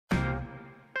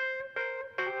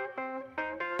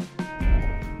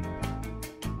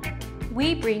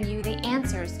we bring you the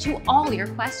answers to all your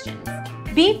questions.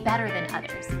 Be better than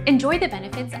others. Enjoy the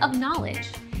benefits of knowledge.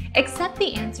 Accept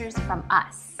the answers from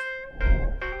us.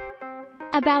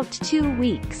 About 2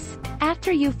 weeks.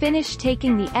 After you finish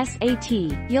taking the SAT,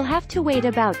 you'll have to wait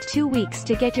about 2 weeks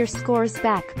to get your scores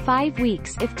back, 5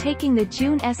 weeks if taking the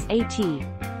June SAT.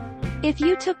 If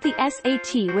you took the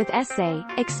SAT with essay,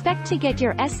 expect to get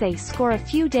your essay score a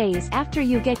few days after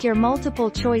you get your multiple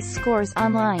choice scores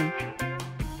online.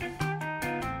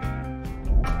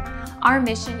 Our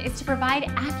mission is to provide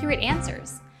accurate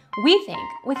answers. We think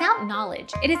without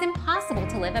knowledge, it is impossible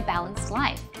to live a balanced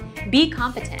life. Be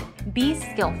competent, be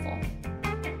skillful.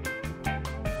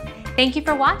 Thank you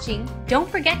for watching. Don't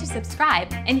forget to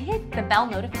subscribe and hit the bell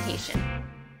notification.